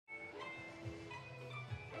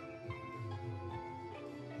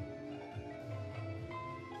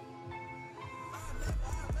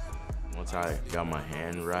once I got my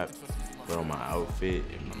hand wrapped, put on my outfit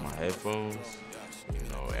and my headphones, you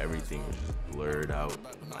know, everything was just blurred out.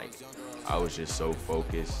 Like, I was just so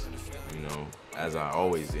focused, you know, as I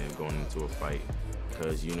always am going into a fight.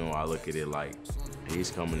 Because, you know, I look at it like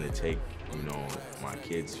he's coming to take, you know, my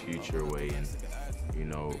kid's future away and, you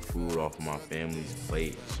know, food off of my family's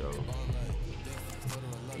plate. So,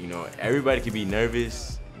 you know, everybody can be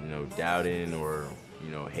nervous, you know, doubting or,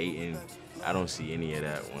 you know, hating. I don't see any of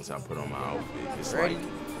that once I put on my outfit. It's like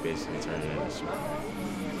basically turning into Superman.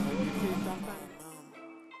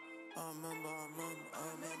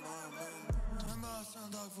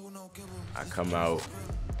 I come out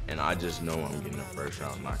and I just know I'm getting a first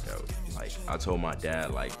round knockout. Like, I told my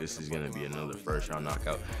dad, like, this is gonna be another first round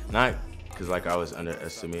knockout. Not because like I was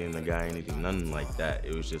underestimating the guy or anything, nothing like that.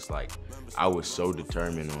 It was just like, I was so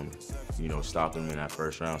determined on, you know, stopping him in that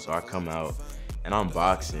first round. So I come out and I'm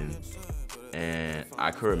boxing and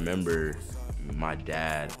I could remember my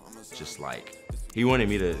dad just like, he wanted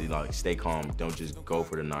me to like stay calm, don't just go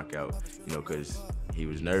for the knockout, you know, cause he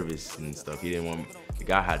was nervous and stuff. He didn't want me, the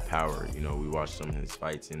guy had power, you know, we watched some of his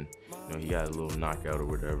fights and, you know, he got a little knockout or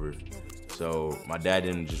whatever. So my dad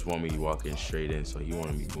didn't just want me walking straight in, so he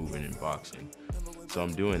wanted me moving and boxing. So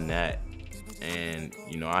I'm doing that, and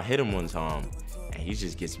you know, I hit him one time, and he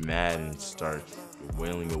just gets mad and starts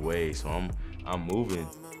wailing away. So I'm moving,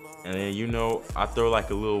 and then you know, I throw like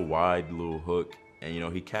a little wide little hook, and you know,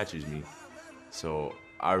 he catches me. So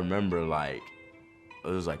I remember like it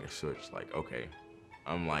was like a switch, like okay,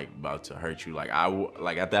 I'm like about to hurt you. Like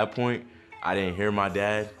at that point, I didn't hear my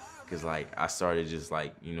dad. Cause like I started just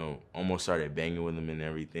like, you know, almost started banging with him and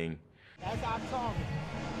everything. That's our target.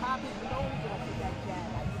 Poppy's known for that jab,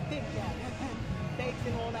 like the thick jab. Fakes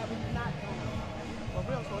and all that, but he's not doing it. For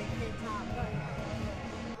real, so he can't time nothing.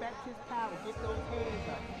 Respect his power, get those hands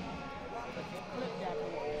up. Flip that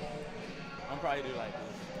boy. I'm probably do like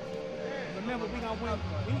this. Remember, we gonna win.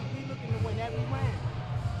 We looking to win every round.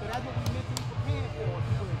 So that's what we mentally prepared for.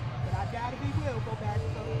 But I gotta be real, go back to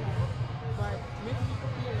those rounds. But mentally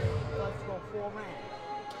prepared, let's go 4 rounds.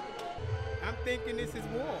 I'm thinking this is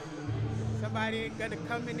war. Somebody ain't gonna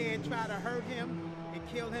come in there and try to hurt him and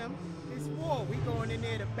kill him. It's war. We going in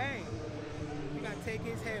there to bang. We gotta take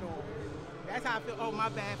his head off. That's how I feel. Oh, my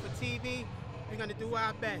bad. For TV, we're gonna do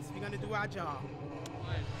our best. We're gonna do our job.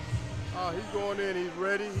 He's going in, he's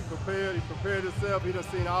ready, he prepared himself. He done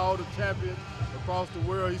seen all the champions across the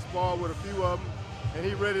world. He sparred with a few of them, and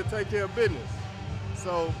he's ready to take care of business.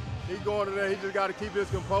 So he's going in there, he just got to keep his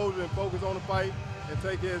composure and focus on the fight and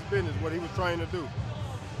take care of his business, what he was trained to do.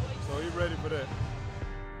 So he's ready for that.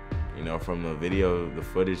 You know, from the video, the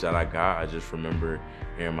footage that I got, I just remember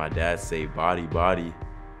hearing my dad say body, body.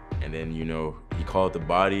 And then, you know, he called the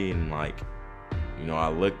body and like, you know, I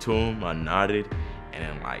looked to him, I nodded, and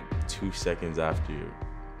then like 2 seconds after,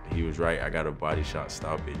 he was right, I got a body shot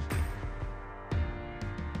stoppage.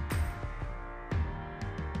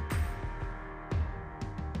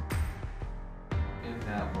 In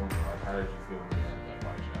that moment, like, how did you feel when you had that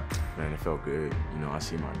body shot? Man, it felt good. You know, I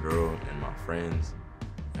see my girl and my friends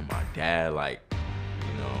and my dad, like,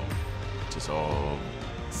 you know, just all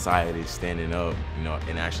excited, standing up, you know,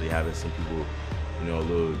 and actually having some people, you know, a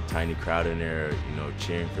little tiny crowd in there, you know,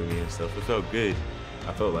 cheering for me and stuff. It felt good.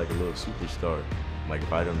 I felt like a little superstar, like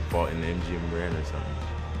if I done fought in the MGM Grand or something.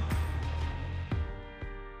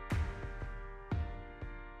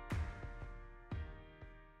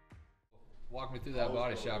 Walk me through that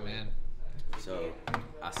body shot, man. So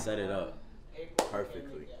I set it up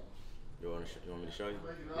perfectly. You want me to show you?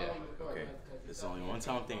 Yeah. Okay. This is only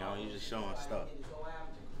one-time thing. I don't usually show my stuff.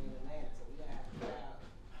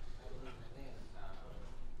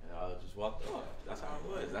 And I just walked off. That's how it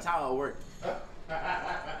was. That's how it worked.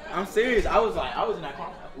 I'm serious. I was in that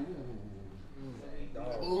car.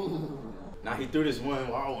 Ooh. Ooh. Now he threw this one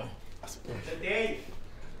wild one. Today,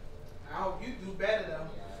 I hope you do better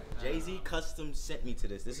though. Jay-Z custom sent me to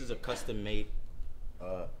this. This is a custom made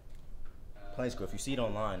plane script. If you see it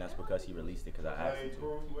online, that's because he released it because I asked him to.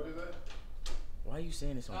 What is that? Why are you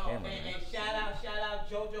saying this on camera, man? And shout out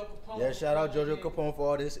JoJo Capone. Yeah, shout out JoJo Capone for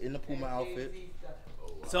all this in the Puma outfit.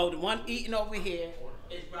 So the one eating over here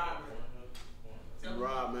is Robert.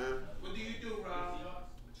 Rob, man. What do you do, Rob?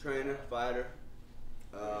 Trainer, fighter,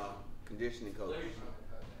 conditioning coach.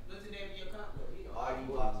 What's the name of your company?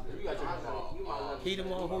 He the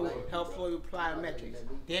one who helped Floyd with plyometrics.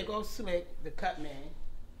 There goes Slick, the cut man.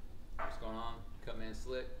 What's going on? Cutman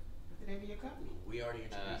Slick. What's the name of your company? We already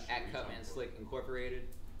introduced you. At Cutman Slick Incorporated.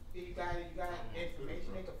 You got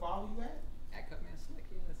information they can follow you at? At Cutman Slick,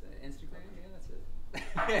 yeah, that's it. Instagram, yeah, that's it.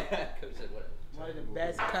 Coach said whatever. One of the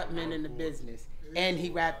best cut men in the business. and he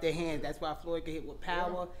wrapped their hands. That's why Floyd can hit with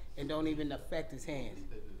power and don't even affect his hands.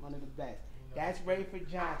 One of the best. That's Rayford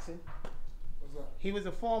Johnson. He was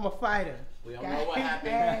a former fighter. We don't know what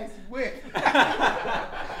happened. Ass whipped.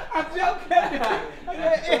 I'm joking.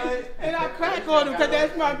 And I crack on him because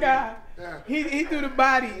that's my guy. He do the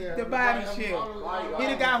body shield. He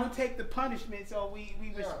the guy who take the punishment, so we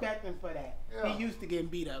respect him for that. He used to getting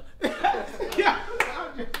beat up.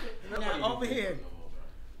 Now over here,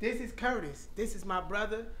 this is Curtis. This is my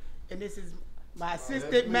brother, and this is my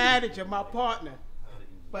assistant manager, my partner.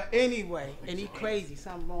 But anyway, and he crazy.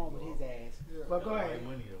 Something wrong with his ass. But go ahead.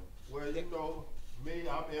 Well, you know, me,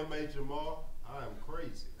 I'm M.A. Jamal. I am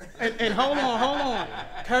crazy. And hold on.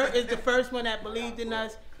 Kurt is the first one that believed in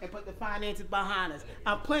us and put the finances behind us.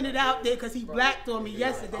 I put it out there because he blacked on me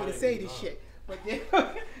yesterday to say this shit. But then,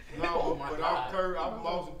 No, but I'm Kurt. I'm from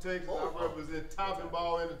Austin, Texas. I represent Top and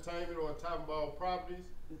Ball Entertainment or Top and Ball Properties,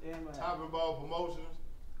 Top and Ball Promotions.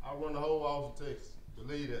 I run the whole Austin, Texas.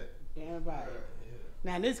 Believe that. damn right.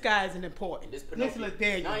 Now this guy isn't important. This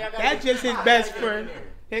LaDaniel. No, That's just his best friend.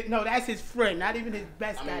 No, that's his friend, not even his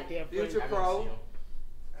best goddamn friend. Future pro.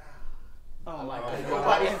 Oh my God.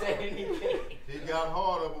 Nobody said anything. He got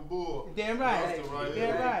hard up a bull. Damn right.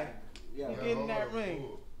 Damn right. Yeah. You get in that ring,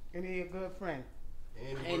 and he a good friend.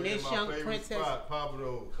 And this my young favorite princess- spot,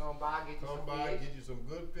 Papados. Come by, get you Come some by, fish. get you some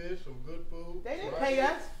good fish, some good food. They didn't pay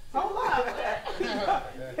us. Hold up. They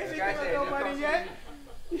didn't give us no money yet.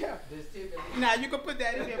 Yeah. Now you can put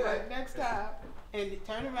that in there, but next time. And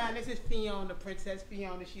turn around. This is Fiona, Princess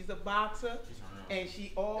Fiona. She's a boxer, and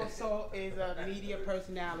she also is a media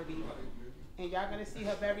personality. And y'all gonna see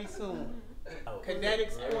her very soon.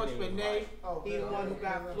 Kinetic Sports Renee. He's the one who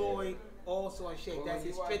got Floyd also in shape. That's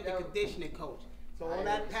his strength and conditioning coach. So all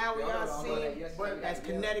that power y'all see, that's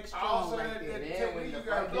Kinetic Strong right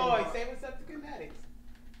there. Floyd, say what's up to Kinetics.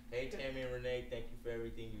 Hey, Tammy and Renee, thank you for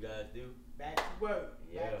everything you guys do. Back to work.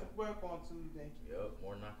 Yeah. Back to work on Tuesday. Yup,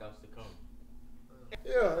 more knockouts to come.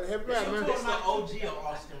 Yeah, hit back, man. This is the OG of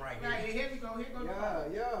Austin right here. Right, here we go. Here goes the ball.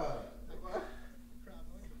 Yeah.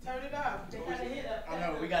 Turn it up. They gotta hit up. I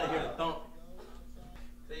know, we gotta hear the thump.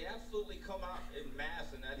 They absolutely come out in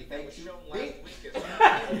mass, and I think that was shown last week.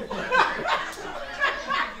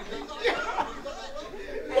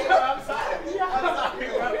 I'm sorry,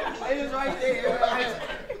 bro. It is right there.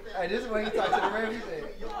 Hey, this is when he talks to the ref. He said,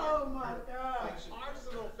 Oh my God.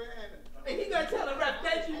 Arsenal fan. And he gonna tell the ref,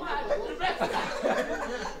 thank you, Mike. The ref.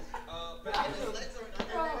 But his legs are, and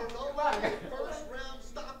then it's over. First round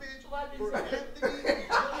stoppage for Anthony.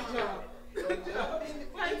 Good job.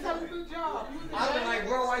 Why you tell me good job? I was like,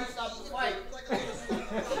 bro, why you stop the fight? It's like a little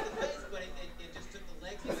slap in the face, but it just took the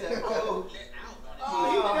legs. He said, oh.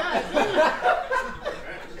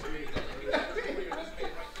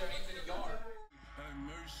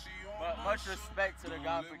 But much respect to the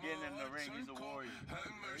guy for getting in the ring. He's a warrior.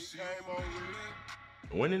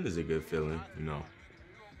 Winning is a good feeling, you know.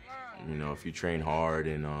 You know, if you train hard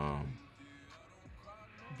and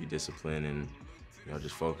be disciplined and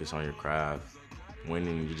just focus on your craft,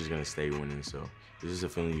 winning, you're just gonna stay winning. So this is a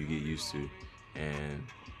feeling you get used to, and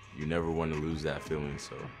you never want to lose that feeling.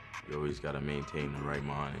 So you always gotta maintain the right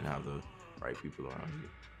mind and have the right people around you.